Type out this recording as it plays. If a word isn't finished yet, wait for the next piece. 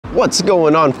What's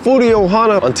going on, Foodie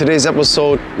Ohana? On today's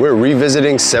episode, we're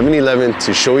revisiting 7-Eleven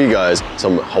to show you guys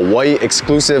some Hawaii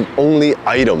exclusive only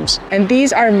items. And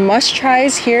these are must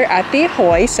tries here at the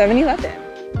Hawaii 7-Eleven.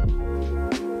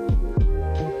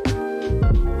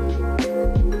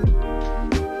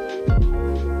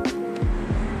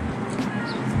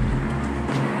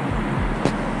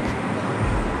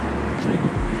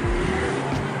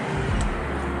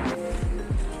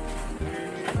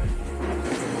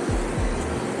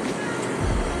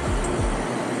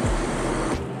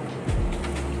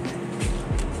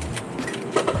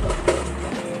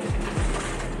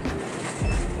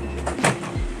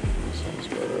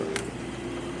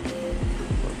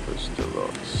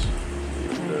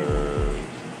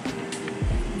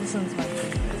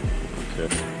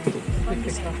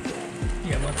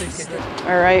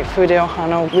 All right, Foodie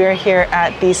Ohana, we're here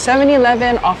at the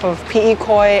 7-Eleven off of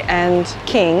Pi'ikoi and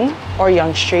King, or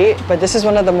Young Street. But this is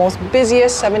one of the most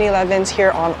busiest 7-Elevens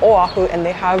here on Oahu, and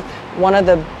they have one of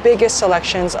the biggest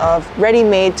selections of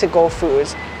ready-made to-go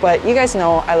foods. But you guys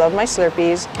know I love my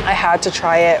Slurpees. I had to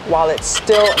try it while it's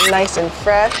still nice and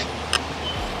fresh.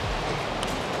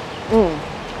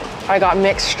 I got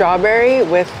mixed strawberry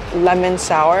with lemon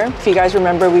sour. If you guys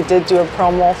remember, we did do a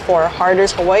promo for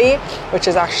Harder's Hawaii, which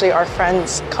is actually our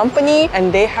friend's company,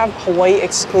 and they have Hawaii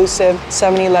exclusive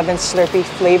 7-Eleven Slurpee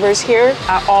flavors here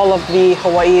at all of the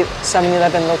Hawaii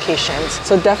 7-Eleven locations.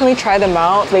 So definitely try them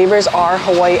out. Flavors are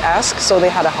Hawaii-esque, so they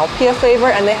had a Haupia flavor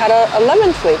and they had a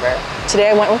lemon flavor.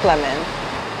 Today I went with lemon.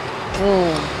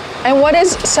 And what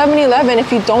is 7-Eleven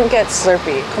if you don't get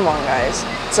Slurpee? Come on, guys.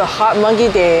 It's a hot,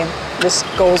 muggy day. This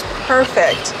goes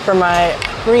perfect for my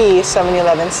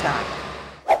pre-7-Eleven snack.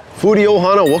 Foodie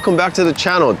Ohana, welcome back to the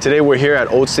channel. Today we're here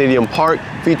at Old Stadium Park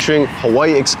featuring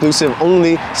Hawaii exclusive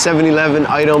only 7-Eleven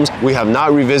items. We have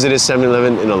not revisited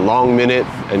 7-Eleven in a long minute,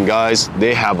 and guys,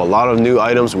 they have a lot of new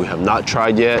items we have not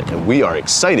tried yet, and we are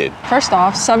excited. First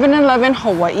off, 7-Eleven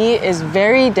Hawaii is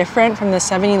very different from the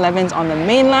 7-Elevens on the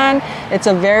mainland. It's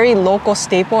a very local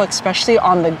staple, especially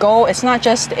on the go. It's not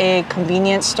just a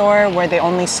convenience store where they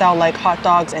only sell like hot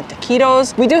dogs and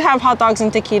taquitos. We do have hot dogs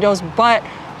and taquitos, but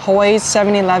Hawaii's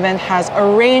 7-Eleven has a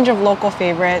range of local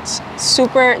favorites,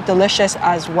 super delicious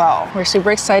as well. We're super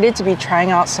excited to be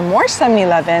trying out some more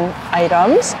 7-Eleven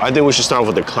items. I think we should start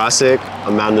with the classic,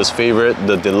 Amanda's favorite,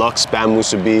 the deluxe spam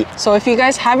musubi. So if you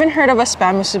guys haven't heard of a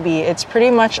spam musubi, it's pretty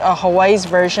much a Hawaii's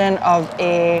version of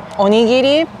a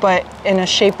onigiri, but in a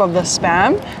shape of the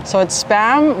spam. So it's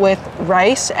spam with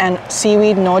rice and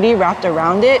seaweed nori wrapped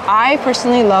around it. I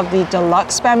personally love the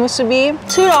deluxe spam musubi,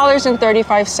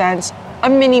 $2.35. A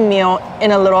mini meal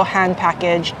in a little hand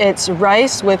package. It's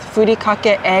rice with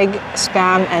furikake egg,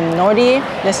 spam, and nori.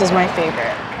 This is my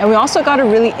favorite. And we also got a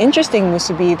really interesting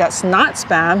musubi that's not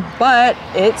spam, but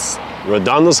it's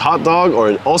Redondo's hot dog,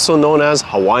 or also known as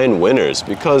Hawaiian winners,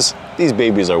 because these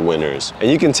babies are winners.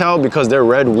 And you can tell because they're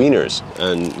red wieners.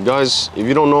 And guys, if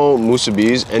you don't know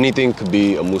musubis, anything could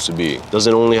be a musubi.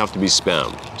 Doesn't only have to be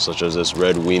spam, such as this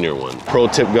red wiener one. Pro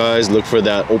tip, guys, look for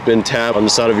that open tab on the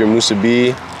side of your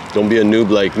musubi. Don't be a noob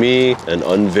like me and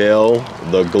unveil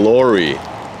the glory.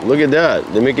 Look at that.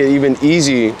 They make it even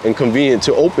easy and convenient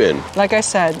to open. Like I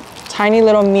said, tiny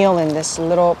little meal in this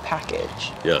little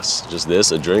package. Yes, just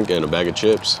this, a drink, and a bag of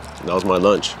chips. That was my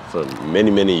lunch for many,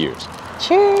 many years.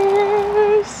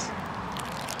 Cheers!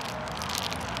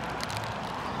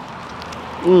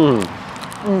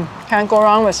 Can't go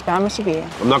wrong with spam musubi.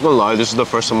 I'm not gonna lie, this is the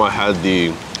first time I had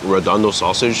the Redondo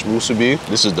sausage musubi.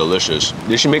 This is delicious.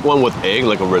 They should make one with egg,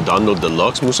 like a Redondo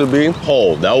deluxe musubi.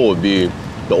 Oh, that would be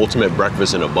the ultimate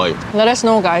breakfast in a bite. Let us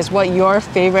know, guys, what your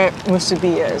favorite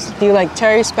musubi is. Do you like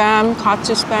terry spam,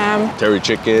 katsu spam? Terry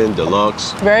chicken,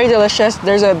 deluxe. Very delicious.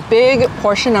 There's a big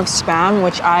portion of spam,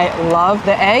 which I love.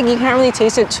 The egg, you can't really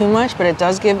taste it too much, but it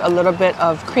does give a little bit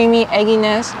of creamy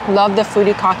egginess. Love the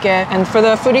furikake. And for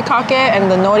the furikake and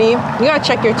the nori, you gotta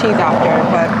check your teeth after,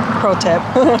 but pro tip.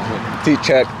 Teeth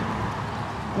check.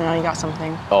 Now you got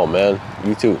something. Oh man,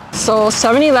 you too. So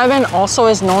 7-Eleven also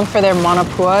is known for their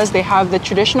manapuas. They have the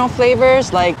traditional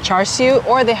flavors like char siu,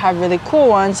 or they have really cool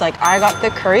ones like I got the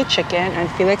curry chicken and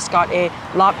Felix got a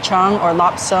lapchang or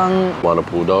lapsang.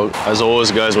 Manapu dog. As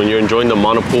always, guys, when you're enjoying the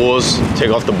manapuas,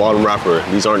 take off the bottom wrapper.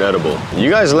 These aren't edible.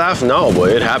 You guys laugh now,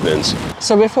 but it happens.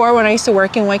 So before, when I used to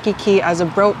work in Waikiki as a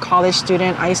broke college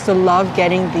student, I used to love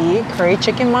getting the curry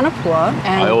chicken manapua.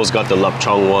 And I always got the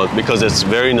lapchang one because it's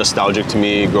very nostalgic to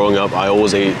me. Growing up, I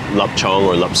always ate lapchang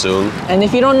or lapsung. And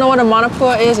if you don't know what a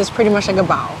manapua is, it's pretty much like a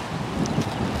bao.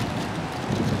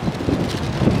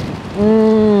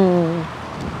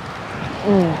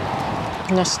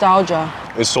 Nostalgia.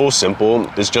 It's so simple.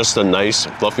 It's just a nice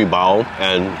fluffy bao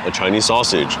and a Chinese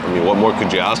sausage. I mean, what more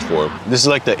could you ask for? This is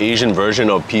like the Asian version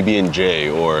of PB&J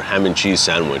or ham and cheese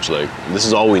sandwich. Like, this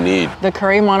is all we need. The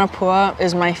curry manapua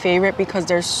is my favorite because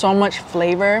there's so much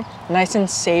flavor, nice and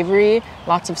savory,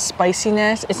 lots of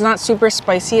spiciness. It's not super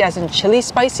spicy as in chili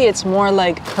spicy, it's more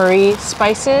like curry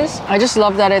spices. I just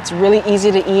love that it's really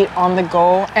easy to eat on the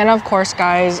go. And of course,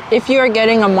 guys, if you are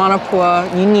getting a manapua,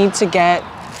 you need to get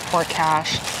pork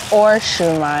hash or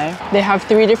shumai. They have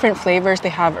 3 different flavors. They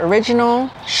have original,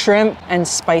 shrimp, and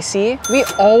spicy. We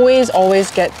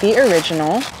always get the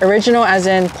original. Original as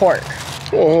in pork.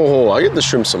 Oh, I get the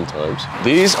shrimp sometimes.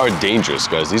 These are dangerous,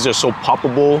 guys. These are so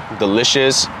poppable,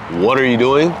 delicious. What are you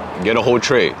doing? Get a whole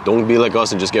tray. Don't be like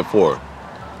us and just get 4.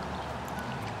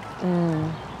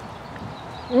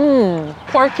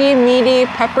 Porky, meaty,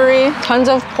 peppery, tons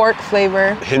of pork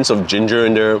flavor. Hints of ginger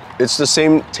in there. It's the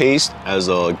same taste as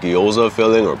a gyoza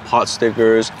filling or pot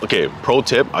stickers. Okay, pro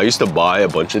tip, I used to buy a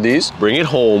bunch of these, bring it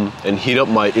home and heat up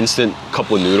my instant cup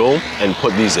of noodle and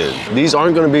put these in. These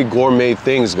aren't gonna be gourmet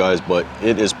things, guys, but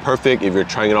it is perfect if you're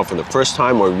trying it out for the first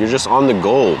time or if you're just on the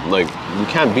go. Like, you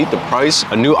can't beat the price.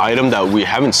 A new item that we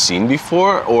haven't seen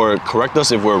before, or correct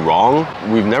us if we're wrong,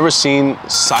 we've never seen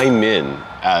sai min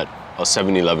at a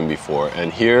 7-Eleven before,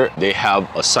 and here they have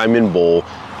a sai min bowl.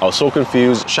 I was so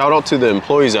confused. Shout out to the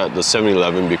employees at the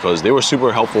 7-Eleven because they were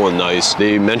super helpful and nice.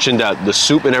 They mentioned that the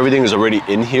soup and everything is already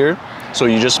in here, so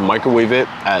you just microwave it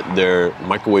at their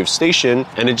microwave station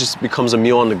and it just becomes a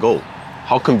meal on the go.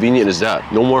 How convenient is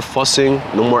that? No more fussing,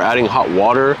 no more adding hot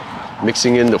water,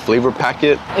 mixing in the flavor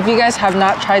packet. If you guys have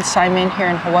not tried sai min here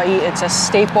in Hawaii, it's a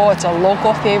staple, it's a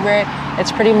local favorite.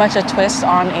 It's pretty much a twist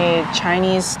on a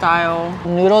Chinese style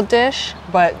noodle dish,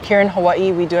 but here in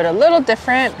Hawaii, we do it a little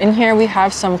different. In here, we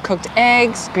have some cooked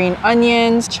eggs, green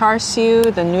onions, char siu.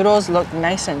 The noodles look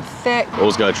nice and thick.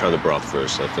 Always gotta try the broth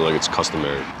first. I feel like it's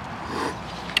customary.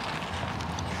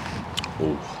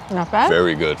 Ooh. Not bad.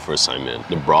 Very good for sai min.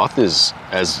 The broth is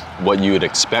as what you would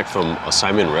expect from a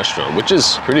sai min restaurant, which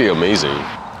is pretty amazing.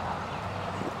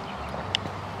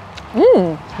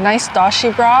 Nice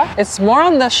dashi broth. It's more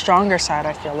on the stronger side,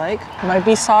 I feel like. Might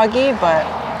be soggy, but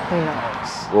who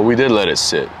knows? Well, we did let it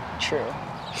sit. True.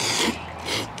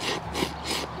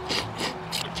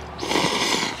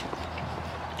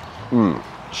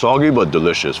 Soggy but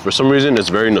delicious. For some reason, it's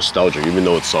very nostalgic, even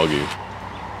though it's soggy.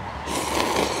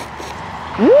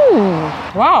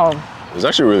 Wow. It's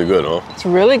actually really good, huh? It's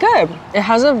really good. It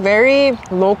has a very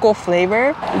local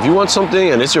flavor. If you want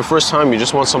something and it's your first time, you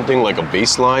just want something like a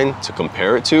baseline to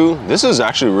compare it to, this is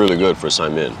actually really good for sai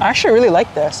min. I actually really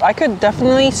like this. I could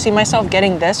definitely see myself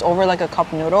getting this over like a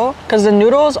cup noodle because the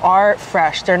noodles are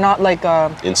fresh. They're not like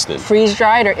instant,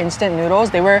 freeze-dried or instant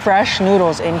noodles. They were fresh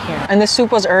noodles in here. And the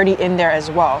soup was already in there as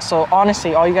well. So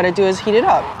honestly, all you gotta do is heat it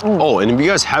up. Oh, and if you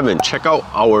guys haven't, check out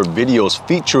our videos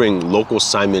featuring local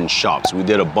sai min shops. We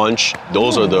did a bunch.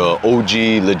 Those are the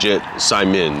OG legit sai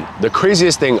min. The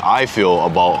craziest thing I feel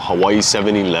about Hawaii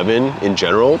 7-Eleven in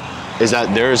general is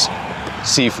that there's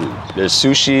seafood. There's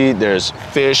sushi, there's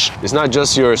fish. It's not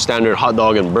just your standard hot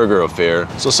dog and burger affair.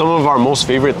 So some of our most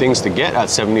favorite things to get at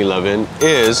 7-Eleven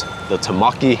is the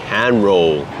tamaki hand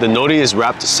roll. The nori is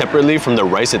wrapped separately from the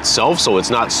rice itself, so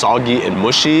it's not soggy and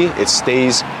mushy. It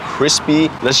stays crispy.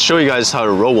 Let's show you guys how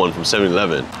to roll one from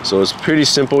 7-Eleven. So it's pretty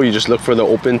simple. You just look for the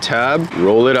open tab,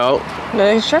 roll it out. The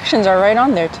instructions are right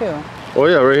on there too. Oh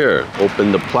yeah, right here.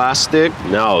 Open the plastic.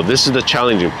 Now, this is the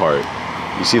challenging part.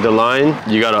 You see the line?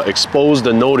 You gotta expose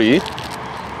the nori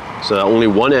so that only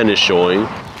one end is showing.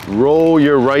 Roll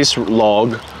your rice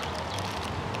log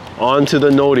onto the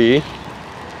nori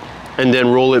and then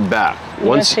roll it back.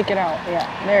 Once take it out,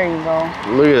 yeah, there you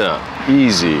go. Look at that,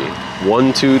 easy.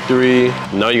 1, 2, 3.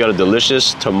 Now you got a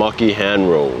delicious tamaki hand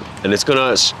roll. And it's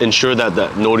gonna ensure that the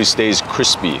nori stays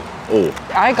crispy. Oh.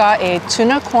 I got a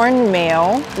tuna corn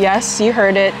mayo. Yes, you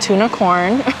heard it, tuna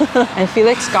corn. And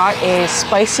Felix got a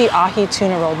spicy ahi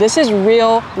tuna roll. This is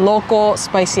real local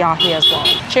spicy ahi as well.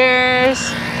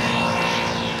 Cheers.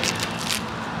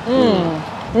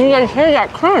 You guys hear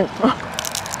that crunch?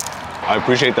 I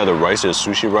appreciate that the rice is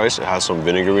sushi rice. It has some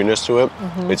vinegariness to it.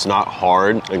 It's not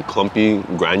hard and clumpy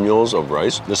granules of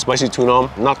rice. The spicy tuna,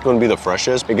 not going to be the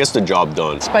freshest. It gets the job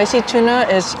done. Spicy tuna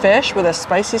is fish with a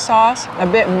spicy sauce, a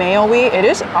bit mayo-y. It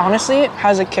is, honestly,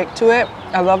 has a kick to it.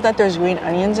 I love that there's green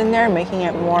onions in there, making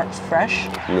it more fresh.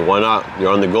 I mean, why not?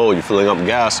 You're on the go, you're filling up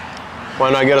gas. Why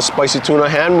not get a spicy tuna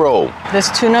hand roll? This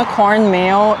tuna corn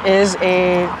mayo is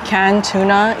a canned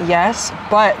tuna, yes,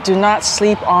 but do not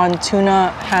sleep on tuna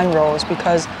hand rolls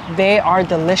because they are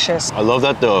delicious. I love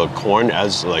that the corn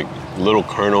adds like little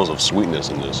kernels of sweetness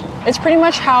in this. It's pretty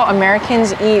much how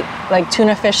Americans eat like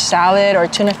tuna fish salad or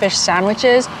tuna fish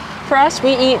sandwiches. For us,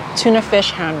 we eat tuna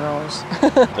fish hand rolls.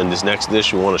 And this next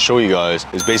dish we want to show you guys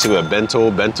is basically a bento.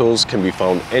 Bentos can be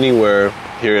found anywhere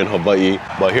here in Hawaii,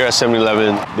 but here at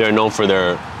 7-Eleven, they're known for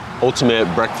their ultimate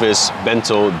breakfast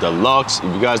bento deluxe.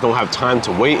 If you guys don't have time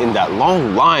to wait in that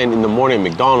long line in the morning at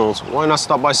McDonald's, why not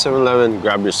stop by 7-Eleven,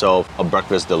 grab yourself a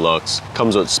breakfast deluxe.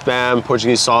 Comes with Spam,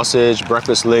 Portuguese sausage,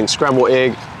 breakfast link, scrambled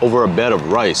egg over a bed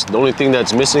of rice. The only thing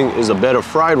that's missing is a bed of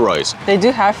fried rice. They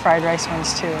do have fried rice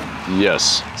ones too.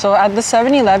 Yes. So at the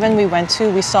 7-Eleven we went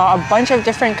to, we saw a bunch of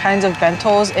different kinds of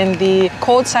bentos in the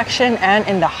cold section and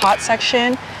in the hot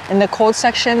section. In the cold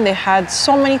section, they had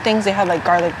so many things. They had like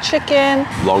garlic chicken,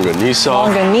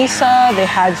 longanisa, they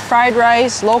had fried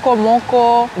rice, loco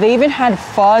moco. They even had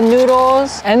pho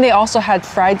noodles, and they also had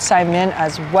fried saimin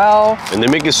as well. And they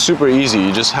make it super easy.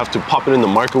 You just have to pop it in the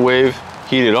microwave,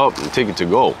 heat it up, and take it to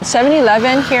go.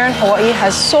 7-Eleven here in Hawaii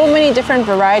has so many different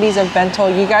varieties of bento.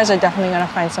 You guys are definitely gonna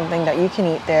find something that you can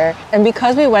eat there. And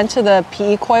because we went to the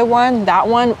pi'ikoi one, that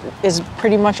one is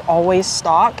pretty much always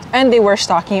stocked. And they were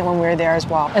stocking it when we were there as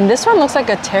well. And this one looks like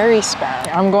a terry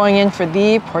spam. I'm going in for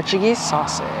the Portuguese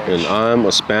sausage. And I'm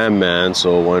a Spam man,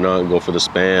 so why not go for the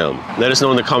Spam? Let us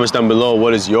know in the comments down below,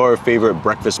 what is your favorite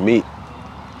breakfast meat?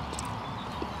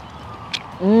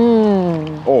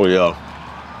 Oh yeah.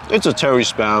 It's a terry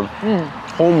spam.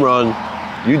 Home run.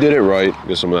 You did it right.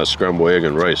 Get some of that scrambled egg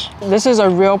and rice. This is a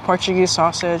real Portuguese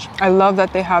sausage. I love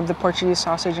that they have the Portuguese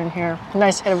sausage in here.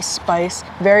 Nice hit of spice,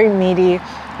 very meaty,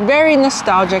 very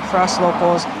nostalgic for us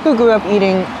locals who grew up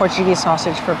eating Portuguese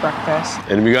sausage for breakfast.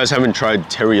 And if you guys haven't tried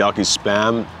teriyaki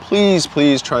spam, please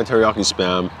try teriyaki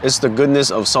spam. It's the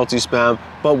goodness of salty spam,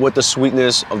 but with the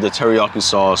sweetness of the teriyaki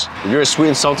sauce. If you're a sweet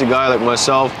and salty guy like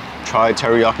myself, try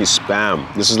teriyaki spam.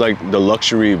 This is like the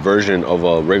luxury version of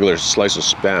a regular slice of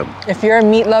spam. If you're a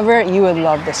meat lover, you would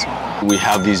love this one. We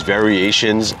have these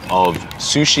variations of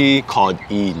sushi called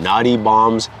inari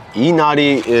bombs.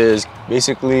 Inari is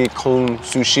basically cone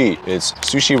sushi. It's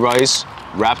sushi rice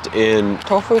wrapped in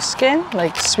tofu skin,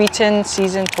 like sweetened,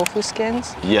 seasoned tofu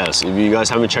skins. Yes, if you guys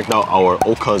haven't checked out our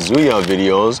okazuya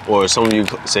videos, or some of you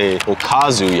say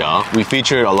okazuya, we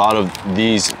featured a lot of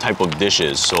these type of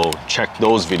dishes, so check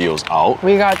those videos out.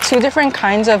 We got two different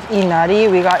kinds of inari.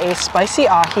 We got a spicy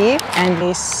ahi and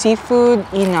a seafood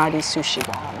inari sushi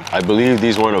bomb. I believe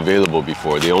these weren't available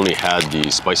before. They only had the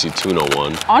spicy tuna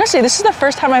one. Honestly, this is the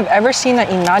first time I've ever seen an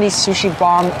inari sushi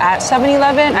bomb at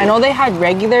 7-Eleven. I know they had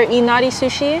regular inari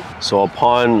sushi. So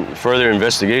upon further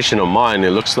investigation of mine,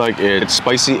 it looks like it's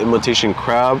spicy imitation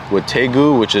crab with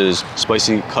tegu, which is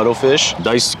spicy cuttlefish,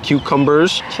 diced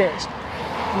cucumbers. Cheers.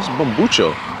 This is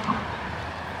bambucha.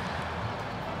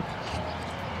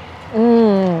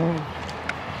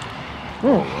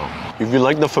 If you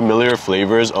like the familiar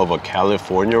flavors of a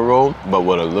California roll, but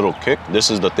with a little kick,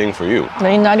 this is the thing for you. The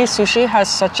inari sushi has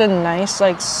such a nice,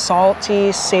 like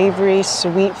salty, savory,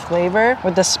 sweet flavor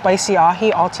with the spicy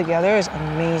ahi all together is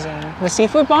amazing. The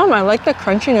seafood bomb, I like the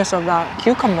crunchiness of that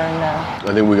cucumber in there.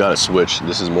 I think we gotta switch.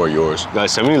 This is more yours.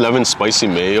 Guys, 7-Eleven spicy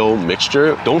mayo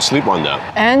mixture, don't sleep on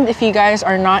that. And if you guys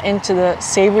are not into the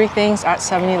savory things at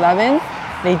 7-Eleven,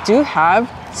 they do have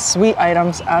sweet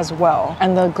items as well.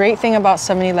 And the great thing about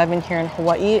 7-Eleven here in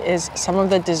Hawaii is some of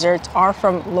the desserts are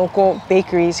from local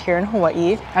bakeries here in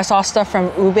Hawaii. I saw stuff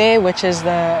from Ube, which is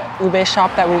the ube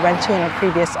shop that we went to in a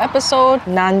previous episode.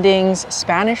 Nanding's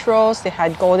Spanish rolls. They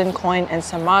had golden coin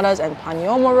ensamadas and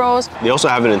paniomo rolls. They also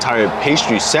have an entire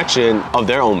pastry section of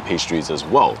their own pastries as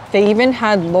well. They even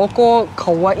had local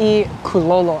Kauai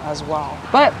kulolo as well.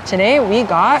 But today we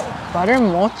got butter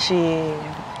mochi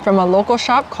from a local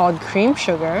shop called Cream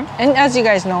Sugar. And as you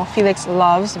guys know, Felix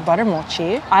loves butter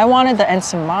mochi. I wanted the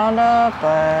ensamada,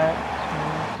 but...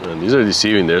 Man, these are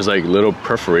deceiving. There's like little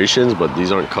perforations, but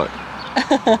these aren't cut.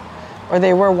 Or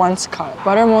they were once cut.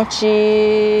 Butter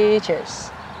mochi, cheers.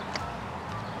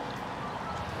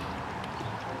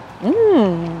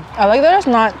 I like that it's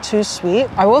not too sweet.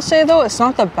 I will say though, it's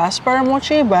not the best butter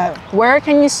mochi, but where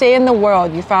can you say in the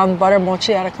world you found butter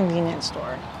mochi at a convenience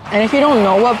store? And if you don't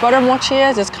know what butter mochi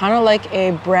is, it's kind of like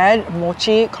a bread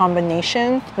mochi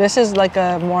combination. This is like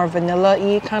a more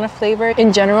vanilla-y kind of flavor.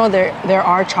 In general, there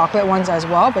are chocolate ones as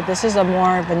well, but this is a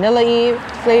more vanilla-y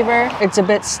flavor. It's a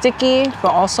bit sticky,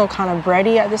 but also kind of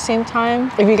bready at the same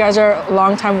time. If you guys are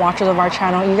longtime watchers of our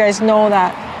channel, you guys know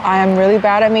that I am really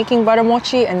bad at making butter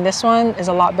mochi, and this one is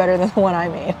a lot better than the one I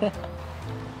made.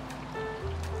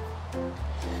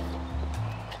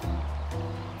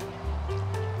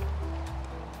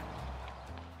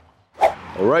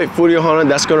 All right, Foodie Ohana,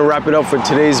 that's gonna wrap it up for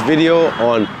today's video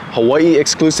on Hawaii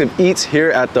exclusive eats here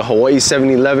at the Hawaii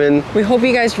 7-Eleven. We hope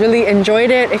you guys really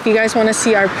enjoyed it. If you guys want to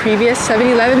see our previous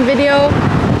 7-Eleven video,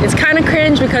 it's kind of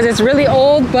cringe because it's really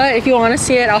old, but if you want to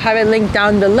see it, I'll have it linked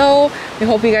down below. We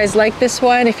hope you guys liked this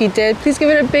one. If you did, please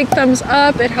give it a big thumbs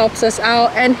up. It helps us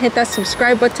out, and hit that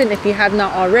subscribe button if you have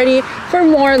not already for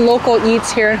more local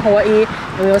eats here in Hawaii.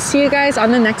 And we will see you guys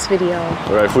on the next video.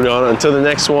 All right, Foodie Ohana, until the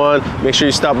next one, make sure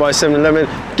you stop by 7-Eleven,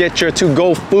 get your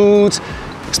to-go foods,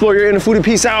 explore your inner foodie.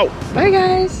 Peace out. Bye,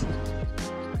 guys.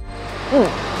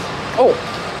 Oh.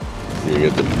 You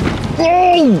get the...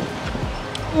 Oh!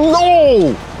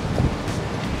 No!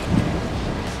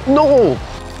 No!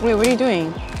 Wait, what are you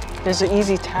doing? There's an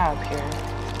easy tab here.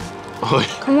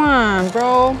 Come on,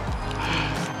 bro.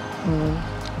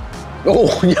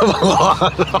 Oh, you have a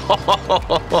lot.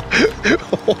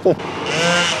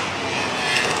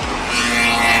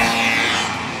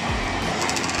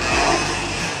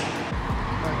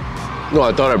 No,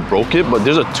 I thought I broke it, but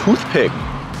there's a toothpick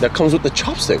that comes with the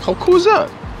chopstick. How cool is that?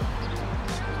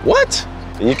 What?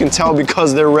 And you can tell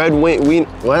because they're red wing.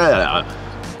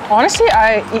 Honestly,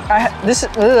 this is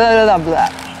blah, blah, blah.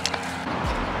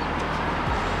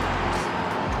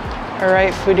 All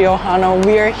right, Foodie Ohana,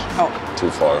 we are, oh. Too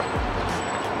far.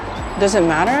 Does it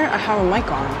matter? I have a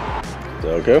mic on. Is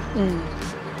that okay?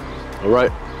 All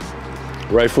right.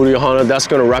 All right, Foodie Ohana, that's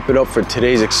gonna wrap it up for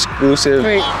today's exclusive.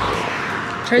 Wait,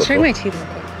 try to check my teeth real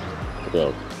quick.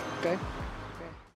 Yeah.